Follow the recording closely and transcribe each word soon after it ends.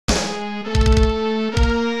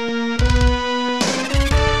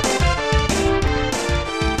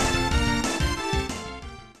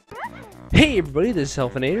Hey everybody, this is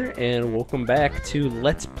Helfinator, and welcome back to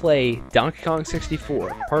Let's Play Donkey Kong 64,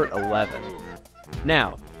 Part 11.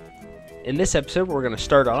 Now, in this episode, we're going to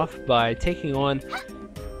start off by taking on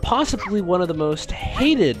possibly one of the most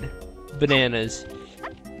hated bananas,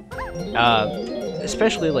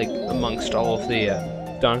 especially like amongst all of the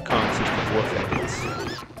Donkey Kong 64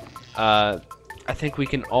 fans. I think we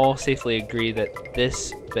can all safely agree that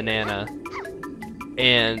this banana,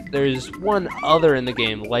 and there's one other in the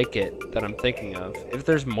game like it that I'm thinking of. If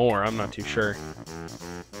there's more, I'm not too sure.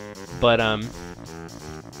 But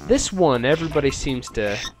this one everybody seems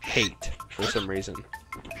to hate for some reason.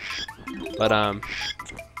 But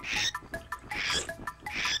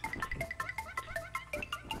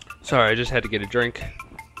sorry, I just had to get a drink.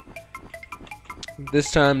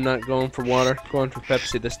 This time, not going for water, going for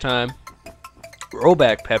Pepsi this time.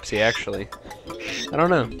 Rollback Pepsi, actually. I don't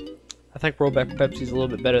know. I think rollback Pepsi is a little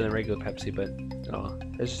bit better than regular Pepsi, but oh,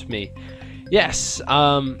 that's just me. Yes,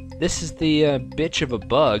 this is the bitch of a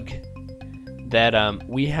bug that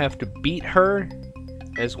we have to beat her,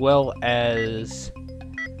 as well as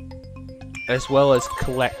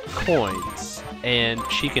collect coins, and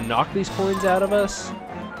she can knock these coins out of us.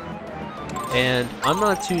 And I'm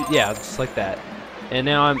not too, yeah, just like that. And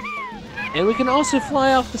now and we can also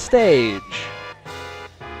fly off the stage.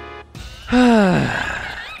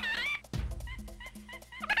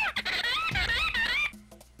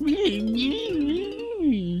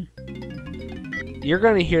 You're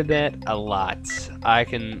gonna hear that a lot. I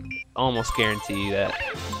can almost guarantee you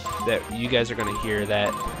that you guys are gonna hear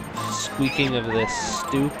that squeaking of this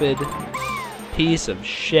stupid piece of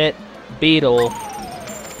shit beetle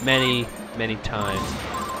many times.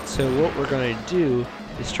 So what we're gonna do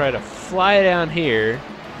is try to fly down here.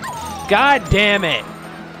 God damn it!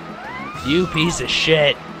 You piece of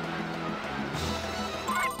shit!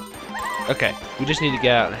 Okay, we just need to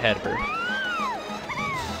get out ahead of her.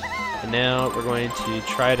 And now we're going to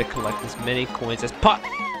try to collect as many coins as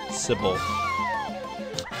possible.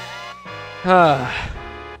 I'm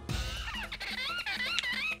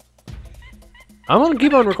gonna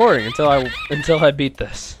keep on recording until I beat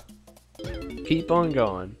this. Keep on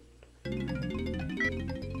going.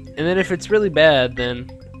 And then if it's really bad, then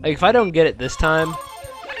like if I don't get it this time,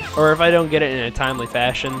 or if I don't get it in a timely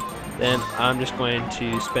fashion, then I'm just going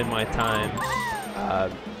to spend my time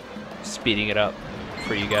speeding it up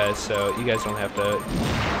for you guys, so you guys don't have to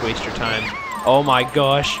waste your time. Oh my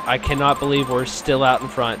gosh, I cannot believe we're still out in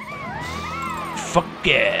front. Fuck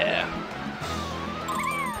yeah!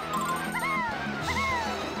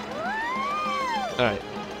 Alright.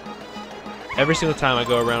 Every single time I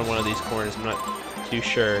go around one of these corners, I'm not too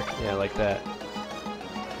sure. Yeah, like that.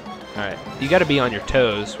 Alright, you gotta be on your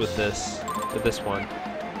toes with this one.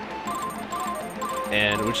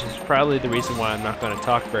 And which is probably the reason why I'm not going to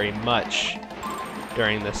talk very much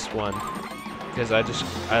during this one, because I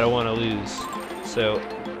don't want to lose. So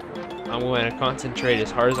I'm going to concentrate as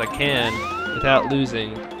hard as I can without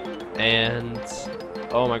losing. And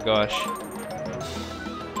oh my gosh,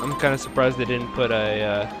 I'm kind of surprised they didn't put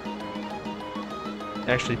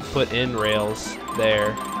actually put in rails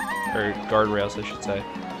there, or guardrails I should say.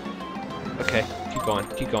 Okay, keep going,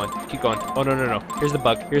 keep going, keep going. Oh no. Here's the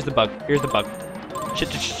bug. Here's the bug. Here's the bug. Shit.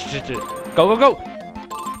 Go.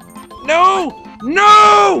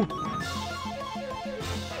 No!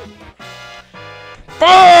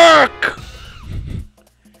 Fuck!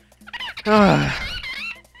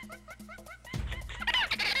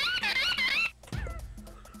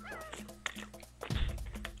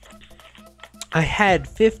 I had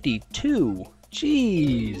 52.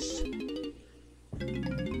 Jeez.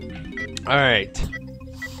 Alright.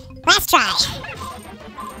 Last try.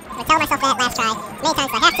 I'm gonna tell myself that last try as many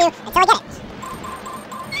times as I have to until I get it.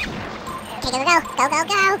 Okay, go.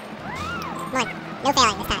 Come on. No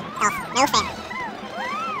failing this time. Elf, no failing.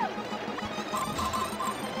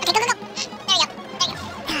 Okay, go. There you go. There you go.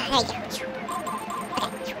 Okay,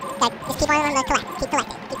 good. Just keep on the collect. Keep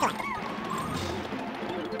collecting.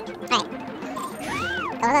 Alright.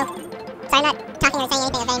 Go. Sorry, I'm not talking or saying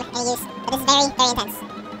anything of any use, but this is very intense.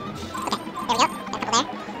 Okay, there we go. Got a couple there.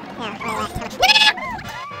 Now, really left. How much?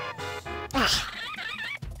 No!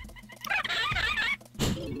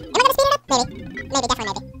 Am I gonna speed it up? Maybe, definitely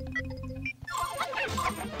maybe.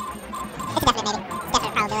 It's a definite maybe. It's a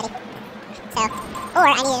definite probability. So, or I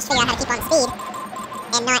need to just figure out how to keep on the speed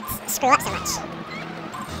and not screw up so much.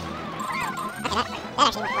 Okay, that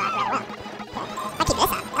actually worked rather well. I'll keep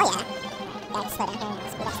this up. Oh yeah. Gotta slow down here and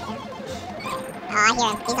speed up. Oh, I hear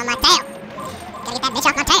him. He's on my tail. Gotta get that bitch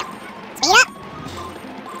off my tail. Speed up!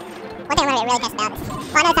 One thing I'm really pissed about is, well,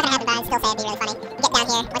 I know it's not gonna happen, but I'd still say it'd be really funny. You get down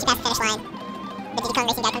here, once you pass the finish line, the Diddy Kong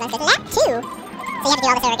racing guy comes on and goes, that too? So you have to do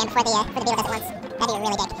all this over again before the beetle does it once. That'd be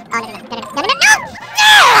really big. Oh, no!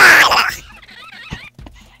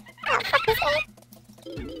 Oh, fuck this game.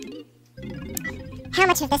 How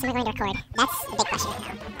much of this am I going to record? That's the big question right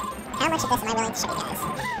now. How much of this am I willing to show you guys?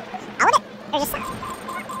 All of it? Or just some?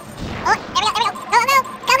 Oh, there we go! Go!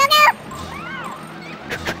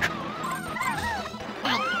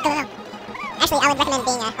 Alright, go! Actually, I would recommend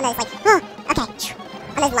being on those, like, okay,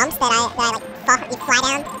 on those lumps that you fly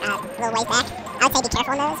down a little ways back. I would say be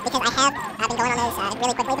careful on those, because I've been going on those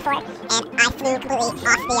really quickly before, and I flew completely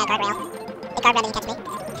off the guardrail. The guardrail didn't catch me.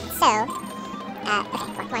 So,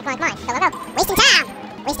 okay, come on. Go. Wasting time!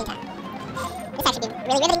 This actually be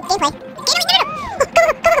really riveting gameplay. No!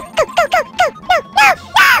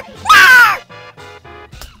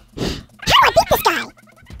 How do I beat this guy?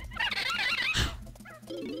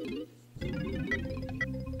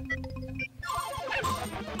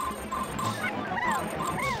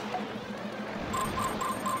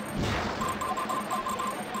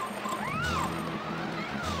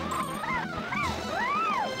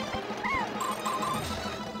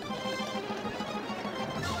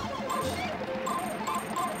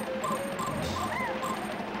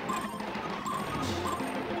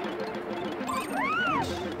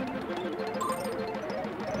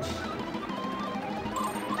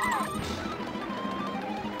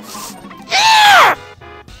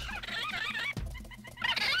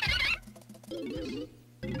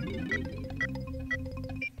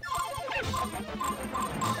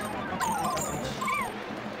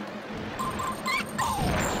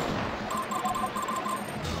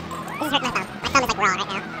 This is hurting my thumb. My thumb is like raw right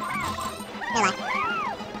now. No lie.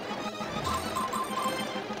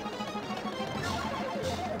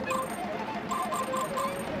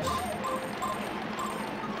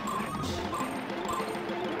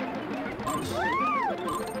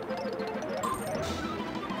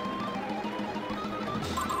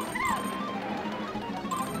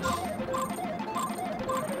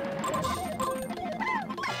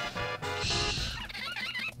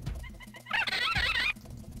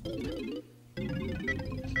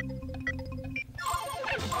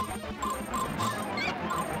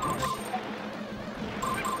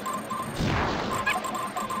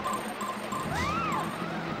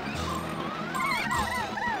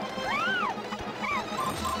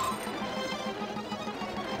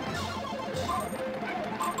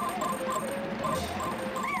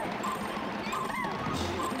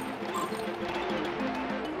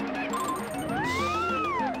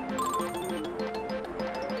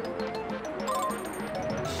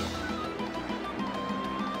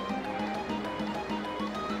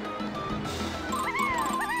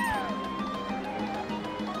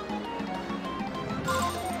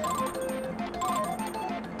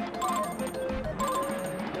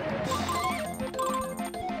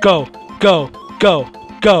 Go!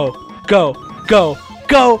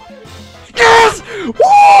 Yes!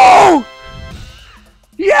 Woo!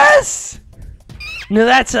 Yes! Now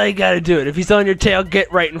that's how you gotta do it. If he's on your tail,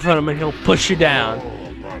 get right in front of him and he'll push you down.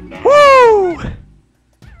 Woo!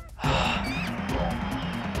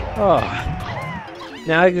 Oh.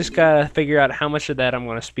 Now I just gotta figure out how much of that I'm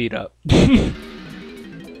gonna speed up.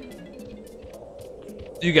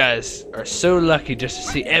 You guys are so lucky just to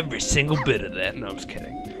see every single bit of that. No, I'm just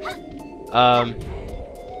kidding.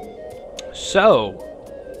 So,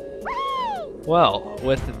 well,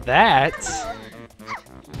 with that,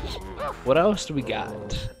 what else do we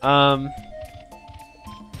got? I'm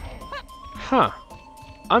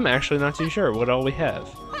actually not too sure what all we have,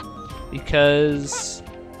 because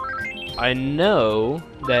I know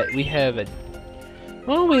that we have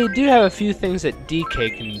we do have a few things that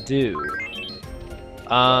DK can do.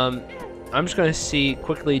 I'm just gonna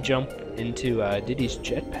quickly jump into Diddy's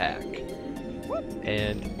jetpack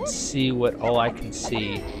and see what all I can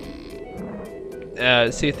see.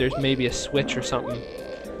 See if there's maybe a switch or something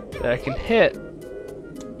that I can hit,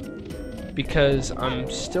 because I'm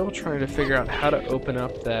still trying to figure out how to open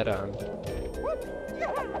up that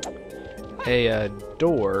a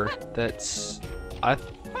door that's I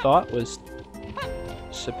thought was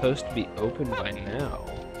supposed to be open by now.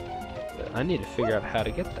 I need to figure out how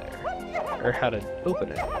to get there, or how to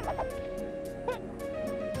open it.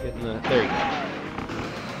 There you go.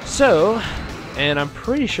 So, and I'm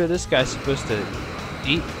pretty sure this guy's supposed to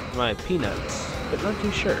eat my peanuts, but not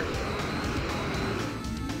too sure.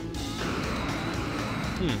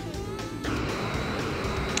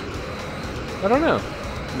 I don't know.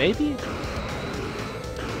 Maybe?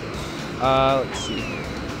 Let's see.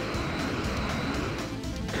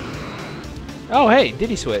 Oh, hey,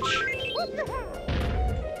 Diddy switch.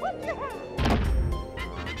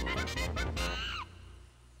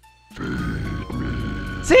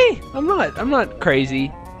 See? I'm not crazy.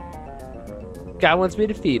 God wants me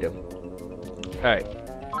to feed him. Alright.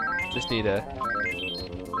 Just need to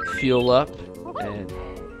fuel up and...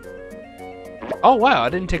 Oh wow, I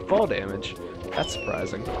didn't take fall damage. That's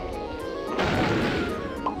surprising.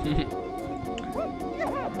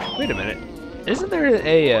 Wait a minute. Isn't there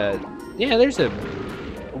a, yeah, there's a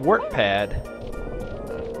work pad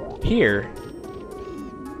here.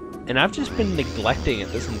 And I've just been neglecting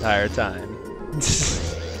it this entire time.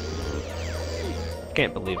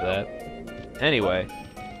 Can't believe that. Anyway,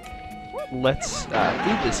 let's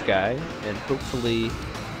feed this guy and hopefully...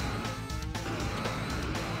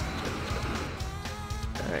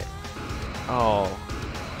 Alright. Oh.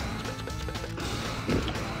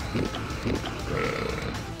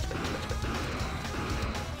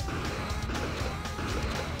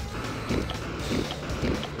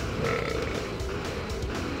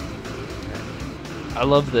 I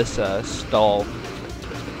love this stall.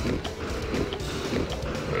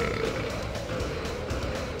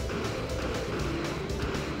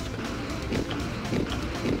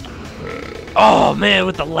 Oh man,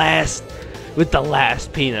 with the last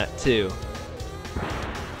peanut too.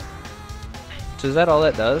 So is that all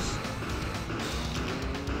that does?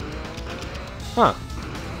 Huh.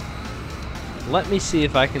 Let me see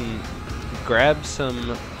if I can grab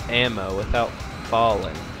some ammo without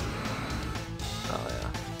falling. Oh yeah.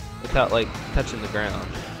 Without like touching the ground.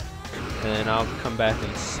 And then I'll come back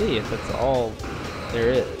and see if that's all there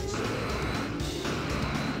is.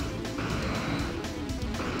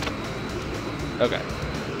 Okay.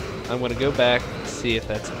 I'm gonna go back and see if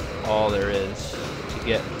that's all there is to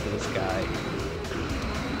get to this guy.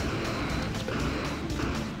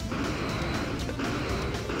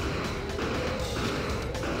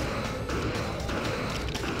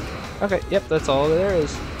 Okay, yep, that's all there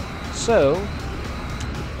is. So,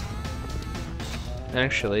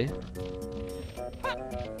 actually,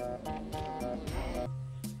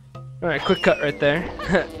 alright, quick cut right there.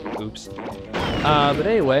 Oops. But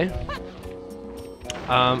anyway,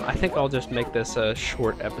 I think I'll just make this a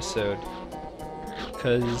short episode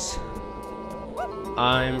because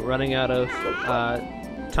I'm running out of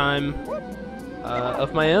time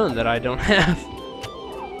of my own that I don't have.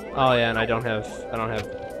 Oh yeah, and I don't have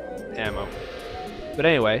ammo. But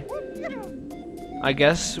anyway, I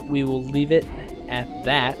guess we will leave it at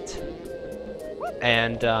that,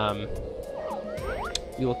 and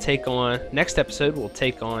we will take on next episode. We'll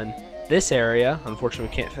take on this area. Unfortunately,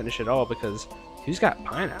 we can't finish it all because who's got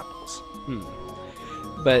pineapples?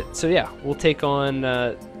 But so yeah, we'll take on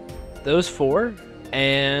those four,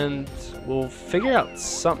 and we'll figure out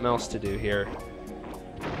something else to do here.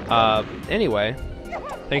 Anyway,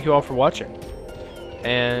 thank you all for watching.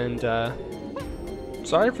 And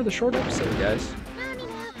sorry for the short episode, guys.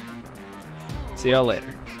 See y'all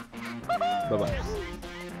later. Bye-bye.